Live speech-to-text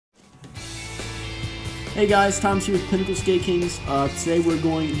Hey guys, Tom's here with Pinnacle Skate Kings. Today we're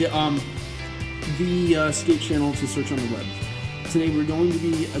going the skate channel to search on the web. Today we're going to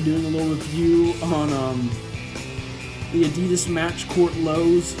be doing a little review on the Adidas Match Court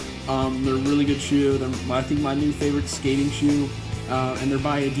Lows. They're a really good shoe. They're, I think, my new favorite skating shoe, and they're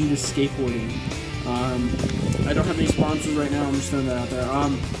by Adidas Skateboarding. I don't have any sponsors right now. I'm just throwing that out there.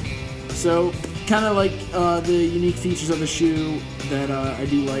 So, kind of like the unique features of the shoe that I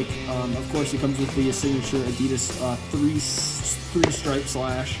do like. Of course, it comes with the signature Adidas three stripe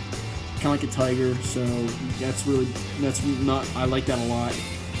slash, kind of like a tiger. So I like that a lot.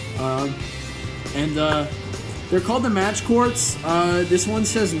 And they're called the Match Courts. This one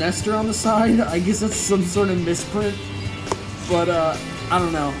says Nestor on the side. I guess that's some sort of misprint, but I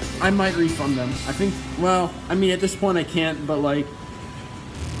don't know. I might refund them. I think. Well, I mean, at this point I can't, but like,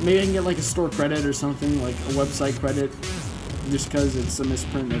 maybe I can get like a store credit or something, like a website credit, just because it's a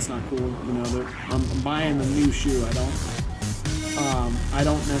misprint. That's not cool. You know, I'm buying a new shoe. I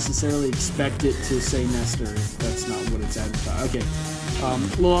don't necessarily expect it to say Nestor. That's not what it's advertised. Okay, a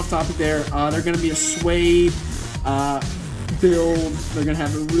little off topic there. They're going to be a suede build. They're going to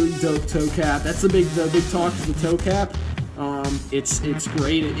have a really dope toe cap. That's the big talk, is the toe cap. It's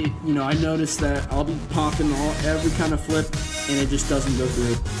great. You know, I noticed that I'll be popping every kind of flip, and it just doesn't go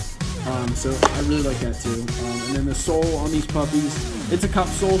through. So I really like that too. And then the sole on these puppies, it's a cup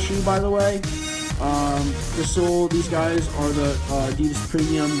sole shoe, by the way. The sole, these guys are the Adidas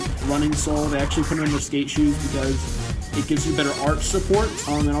Premium running sole. They actually put it in their skate shoes because it gives you better arch support.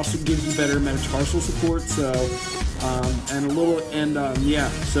 It also gives you better metatarsal support. So, yeah.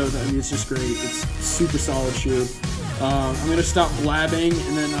 So I mean, it's just great. It's a super solid shoe. I'm gonna stop blabbing,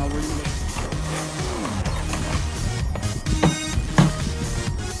 and then we're gonna get.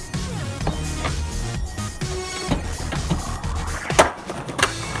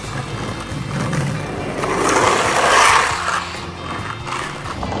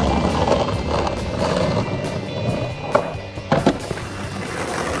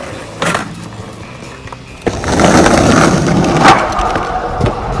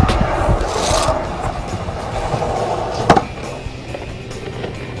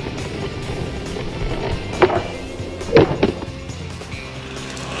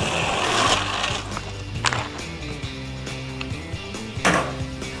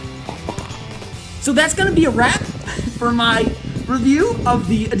 So that's going to be a wrap for my review of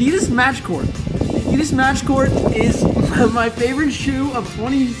the Adidas Match Court. The Adidas Match Court is my favorite shoe of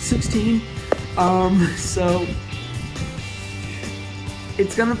 2016. So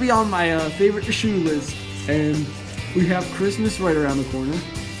it's going to be on my favorite shoe list. And we have Christmas right around the corner.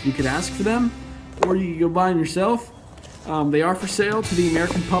 You could ask for them, or you can go buy them yourself. They are for sale to the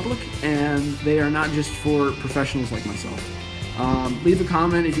American public, and they are not just for professionals like myself. Leave a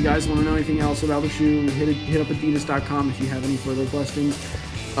comment if you guys want to know anything else about the shoe. Hit up Adidas.com if you have any further questions.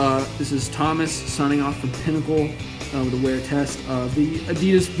 This is Thomas signing off from Pinnacle with a wear test of the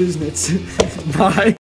Adidas business. Bye.